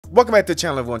Welcome back to the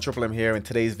channel, everyone. Triple M here. In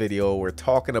today's video, we're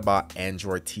talking about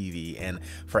Android TV, and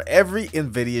for every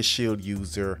NVIDIA Shield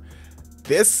user,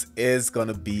 this is going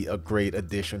to be a great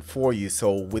addition for you.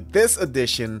 So with this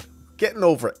addition, getting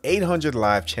over 800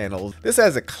 live channels, this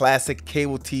has a classic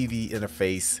cable TV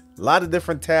interface, a lot of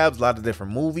different tabs, a lot of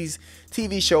different movies,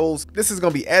 TV shows. This is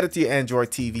going to be added to your Android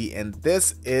TV, and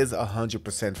this is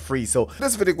 100% free. So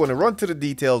this video, we're going to run to the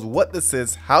details, what this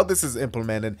is, how this is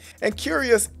implemented, and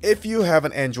curious, if you have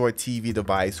an Android TV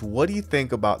device, what do you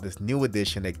think about this new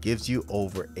addition that gives you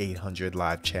over 800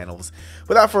 live channels?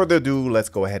 Without further ado, let's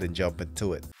go ahead and jump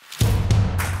into it.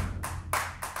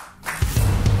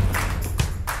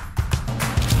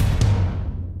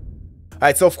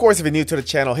 Alright, so of course, if you're new to the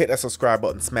channel, hit that subscribe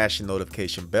button, smash the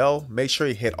notification bell. Make sure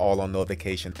you hit all on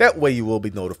notifications. That way you will be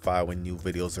notified when new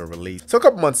videos are released. So a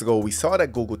couple months ago, we saw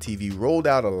that Google TV rolled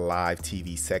out a live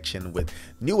TV section with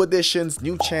new additions,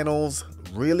 new channels,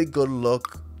 really good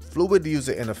look, fluid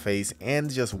user interface,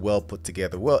 and just well put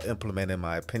together, well implemented in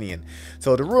my opinion.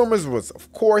 So the rumors was,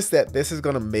 of course, that this is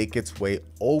going to make its way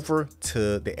over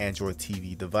to the Android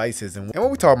TV devices. And when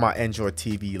we talk about Android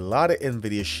TV, a lot of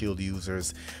NVIDIA Shield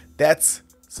users that's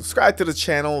subscribed to the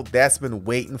channel, that's been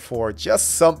waiting for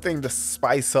just something to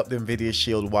spice up the NVIDIA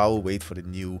Shield while we wait for the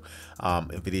new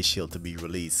NVIDIA Shield to be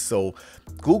released. So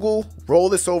Google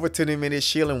rolled this over to the NVIDIA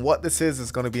Shield, and what this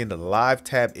is going to be in the live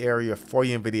tab area for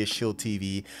your NVIDIA Shield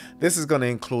TV. This is going to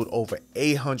include over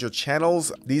 800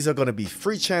 channels. These are going to be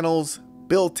free channels,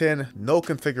 built-in, no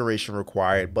configuration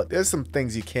required, but there's some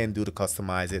things you can do to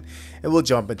customize it, and we'll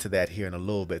jump into that here in a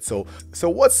little bit. So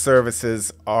what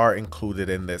services are included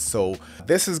in this? So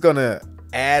this is gonna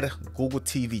add Google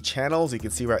TV channels. You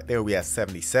can see right there we have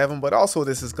 77, but also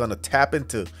this is gonna tap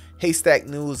into Haystack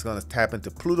News, it's gonna tap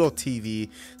into Pluto TV,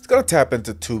 it's gonna tap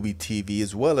into Tubi TV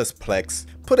as well as Plex,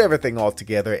 put everything all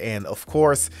together. And of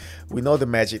course, we know the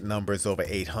magic number is over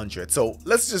 800. So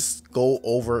let's just go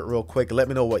over it real quick. Let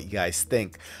me know what you guys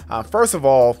think. First of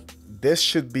all, this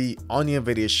should be on your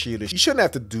NVIDIA Shield. You shouldn't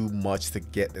have to do much to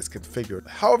get this configured.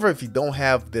 However, if you don't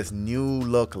have this new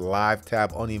look live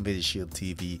tab on the NVIDIA Shield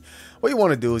TV, what you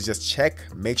want to do is just check,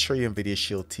 make sure your NVIDIA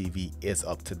Shield TV is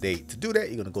up to date. To do that,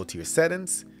 you're going to go to your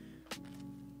settings.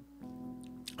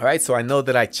 All right, so I know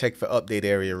that I checked for update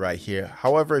area right here.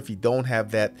 However, if you don't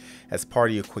have that as part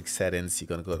of your quick settings, you're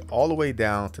going to go all the way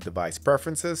down to device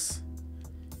preferences.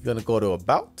 You're going to go to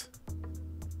about.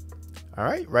 All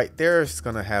right, right there, it's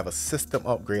going to have a system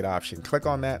upgrade option. Click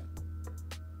on that.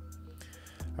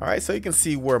 All right, so you can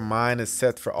see where mine is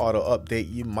set for auto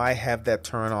update. You might have that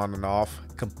turn on and off,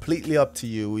 completely up to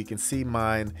you. You can see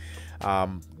mine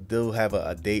do have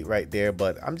a date right there,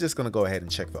 but I'm just going to go ahead and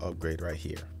check for upgrade right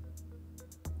here.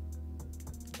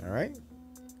 All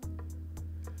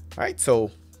right,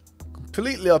 so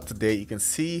completely up to date. You can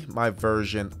see my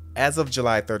version as of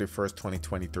July 31st,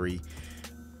 2023.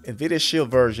 NVIDIA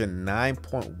Shield version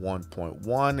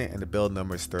 9.1.1, and the build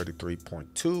number is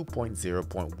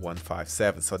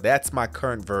 33.2.0.157. So that's my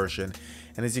current version,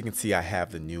 and as you can see, I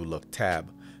have the new look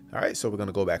tab. All right, so we're going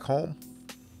to go back home,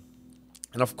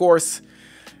 and of course,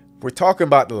 we're talking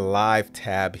about the live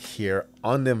tab here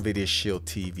on the NVIDIA Shield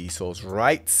TV. So it's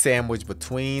right sandwiched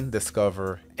between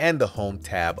Discover and the Home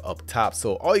tab up top.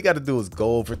 So all you got to do is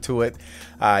go over to it.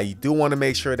 You do want to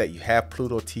make sure that you have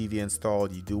Pluto TV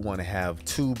installed. You do want to have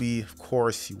Tubi, of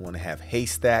course. You want to have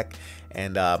Haystack,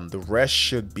 and the rest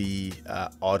should be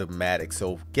automatic.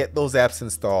 So get those apps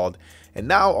installed. And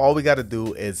now all we got to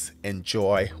do is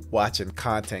enjoy watching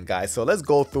content, guys. So let's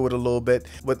go through it a little bit.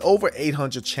 With over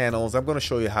 800 channels, I'm going to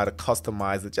show you how to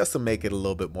customize it just to make it a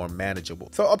little bit more manageable.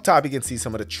 So up top, you can see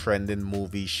some of the trending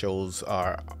movie shows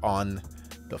are on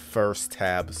the first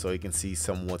tab. So you can see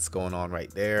some what's going on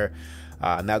right there.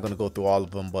 I'm not going to go through all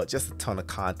of them, but just a ton of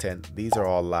content. These are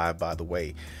all live, by the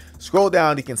way. Scroll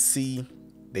down, you can see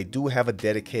they do have a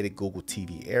dedicated Google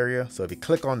TV area. So if you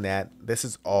click on that, this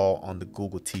is all on the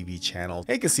Google TV channel.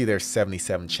 And you can see there's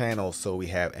 77 channels. So we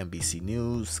have NBC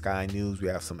News, Sky News. We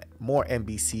have some more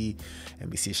NBC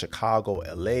Chicago,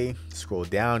 LA. Scroll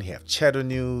down, you have Cheddar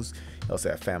News. You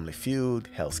also have Family Feud,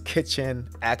 Hell's Kitchen,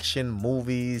 action,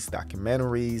 movies,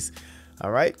 documentaries.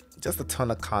 All right, just a ton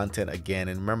of content again.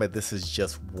 And remember, this is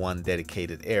just one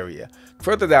dedicated area.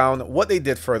 Further down, what they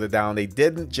did further down, they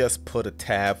didn't just put a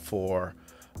tab for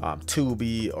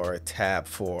Tubi or a tab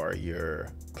for your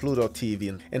Pluto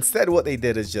TV. Instead, what they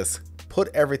did is just put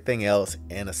everything else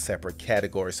in a separate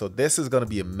category. So this is going to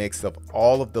be a mix of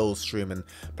all of those streaming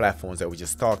platforms that we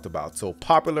just talked about. So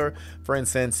popular, for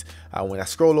instance, when I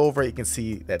scroll over, you can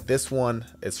see that this one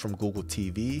is from Google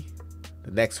TV.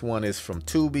 The next one is from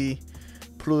Tubi,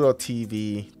 Pluto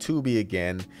TV, Tubi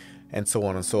again. and so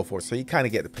on and so forth. So you kind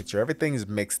of get the picture. Everything is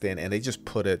mixed in, and they just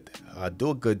put it, do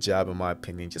a good job in my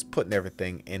opinion, just putting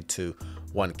everything into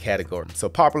one category. So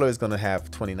popular is going to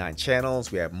have 29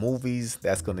 channels. We have movies,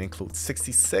 that's going to include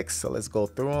 66. So let's go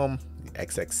through them.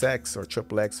 XXX or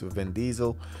XXX with Vin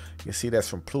Diesel. You can see that's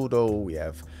from Pluto. We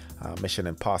have Mission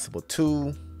Impossible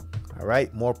 2. All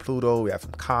right, more Pluto. We have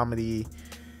some comedy.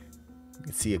 You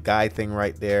can see a guy thing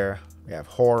right there. We have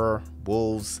horror,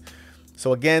 wolves.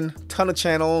 So again, ton of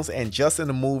channels, and just in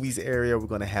the movies area, we're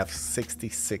going to have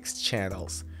 66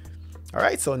 channels. All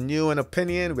right, so new in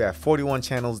opinion, we have 41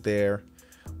 channels there.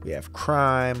 We have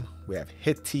crime, we have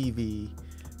hit TV,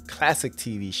 classic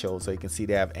TV shows. So you can see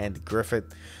they have Andy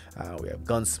Griffith. We have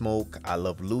Gunsmoke, I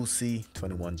Love Lucy,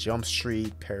 21 Jump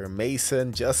Street, Perry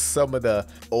Mason, just some of the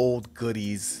old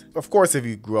goodies. Of course, if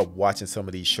you grew up watching some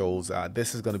of these shows,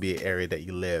 this is going to be an area that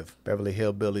you live. Beverly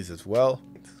Hillbillies as well.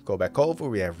 Let's go back over.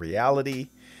 We have Reality,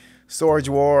 Storage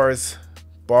Wars,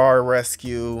 Bar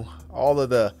Rescue, all of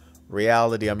the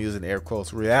reality, I'm using air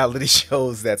quotes, reality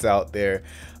shows that's out there.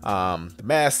 The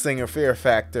Masked Singer, Fear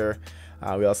Factor.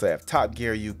 We also have Top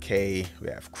Gear UK. We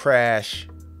have Crash,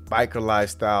 Biker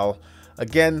Lifestyle.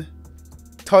 Again,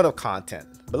 ton of content.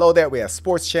 Below that, we have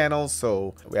sports channels.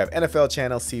 So we have NFL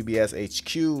channel, CBS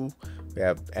HQ. We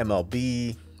have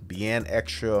MLB, BN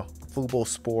Extra, Fubo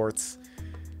Sports.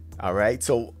 All right,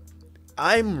 so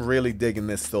I'm really digging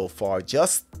this so far.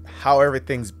 Just how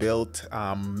everything's built,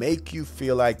 make you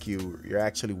feel like you're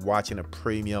actually watching a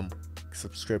premium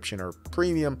subscription or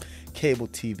premium cable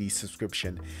TV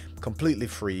subscription, completely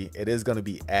free. It is going to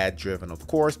be ad driven, of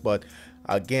course, but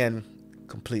again,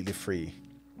 completely free.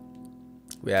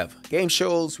 We have game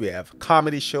shows, we have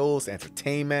comedy shows,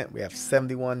 entertainment. We have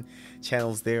 71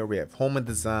 channels there. We have home and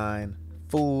design,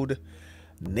 food,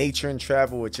 nature and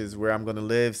travel, which is where I'm going to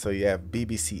live. So you have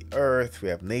BBC Earth, we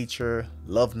have nature,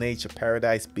 Love Nature,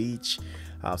 Paradise Beach,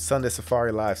 Sunday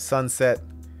Safari Live Sunset,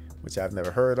 which I've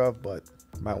never heard of, but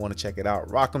might want to check it out.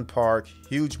 Rockland Park,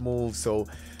 Huge Move. So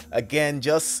again,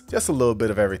 just a little bit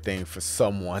of everything for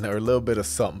someone, or a little bit of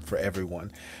something for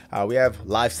everyone. We have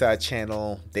Lifestyle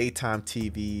Channel, Daytime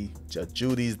TV, Judge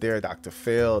Judy's there, Dr.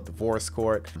 Phil, Divorce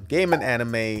Court, Game and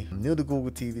Anime, new to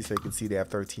Google TV, so you can see they have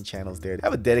 13 channels there. They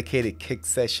have a dedicated kick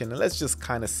session, and let's just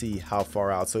kind of see how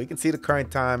far out. So you can see the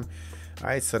current time. All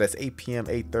right, so that's 8 p.m.,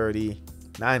 8:30,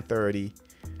 9:30,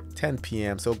 10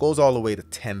 p.m. So it goes all the way to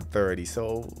 10:30.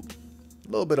 So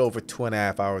a little bit over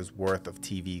 2.5 hours worth of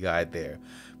TV guide there.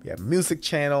 We have music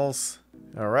channels,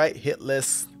 all right, hit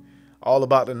lists, all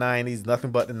about the 90s,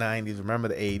 nothing but the 90s, remember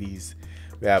the 80s.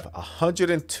 We have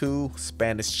 102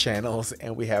 Spanish channels,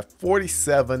 and we have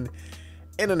 47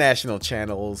 international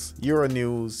channels,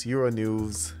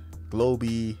 Euronews,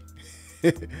 Globee,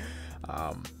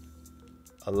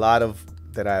 a lot of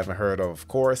that I haven't heard of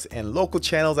course. And local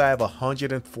channels, I have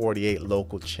 148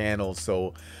 local channels.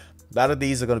 So a lot of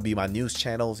these are going to be my news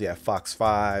channels. You have Fox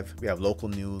 5, we have local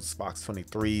news, Fox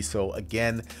 23. So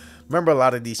again, remember, a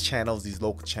lot of these channels, these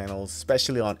local channels,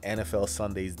 especially on NFL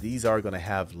Sundays, these are going to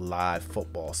have live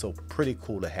football. So pretty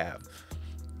cool to have.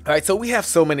 All right, so we have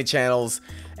so many channels,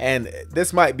 and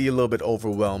this might be a little bit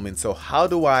overwhelming. So how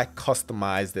do I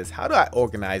customize this? How do I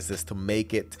organize this to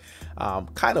make it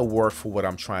kind of work for what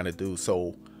I'm trying to do?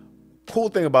 So cool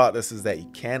thing about this is that you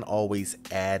can always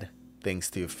add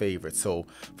things to your favorites. So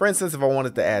for instance, if I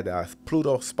wanted to add a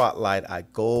Pluto Spotlight, I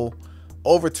go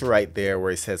over to right there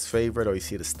where it says favorite, or you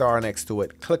see the star next to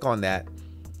it, click on that.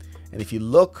 And if you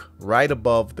look right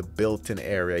above the built-in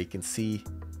area, you can see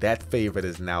that favorite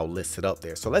is now listed up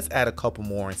there. So let's add a couple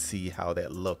more and see how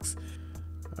that looks.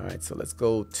 All right, so let's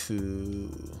go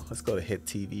to hit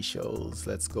TV shows.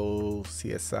 Let's go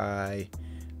CSI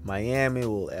Miami,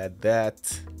 we'll add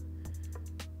that.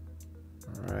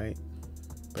 All right,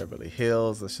 Beverly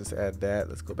Hills, let's just add that.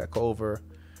 Let's go back over.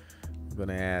 We're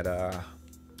gonna add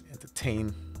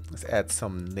entertain. Let's add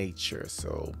some nature.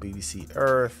 So BBC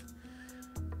Earth.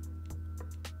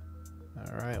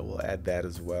 All right, we'll add that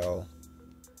as well.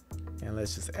 And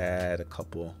let's just add a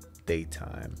couple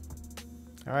daytime.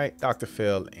 All right, Dr.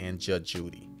 Phil and Judge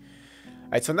Judy.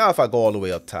 All right, so now if I go all the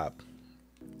way up top,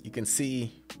 you can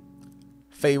see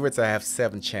favorites. I have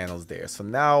 7 channels there. So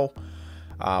now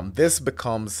this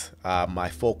becomes my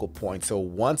focal point. So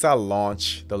once I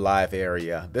launch the live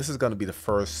area, this is going to be the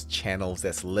first channels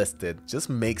that's listed. Just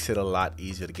makes it a lot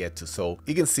easier to get to. So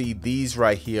you can see these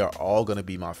right here are all going to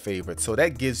be my favorites. So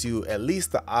that gives you at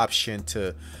least the option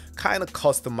to kind of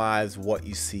customize what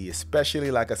you see, especially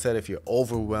like I said, if you're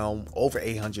overwhelmed, over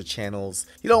 800 channels,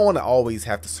 you don't want to always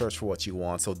have to search for what you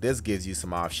want. So this gives you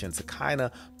some options to kind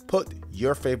of put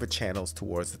your favorite channels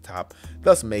towards the top,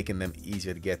 thus making them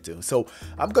easier to get to. So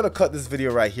I'm gonna cut this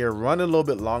video right here, run a little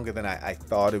bit longer than I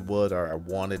thought it would or I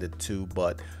wanted it to,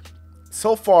 but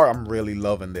so far I'm really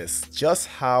loving this, just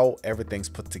how everything's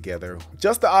put together.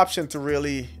 Just the option to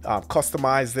really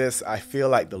customize this. I feel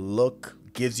like the look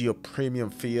gives you a premium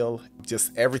feel.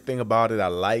 Just everything about it I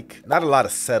like. Not a lot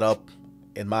of setup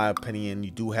in my opinion.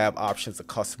 You do have options to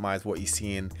customize what you're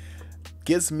seeing.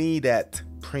 Gives me that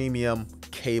premium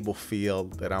cable feel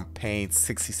that I'm paying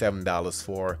 $67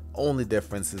 for. Only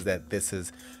difference is that this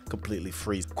is completely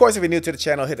free. Of course, if you're new to the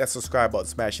channel, hit that subscribe button,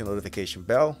 smash the notification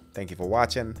bell. Thank you for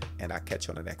watching, and I'll catch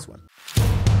you on the next one.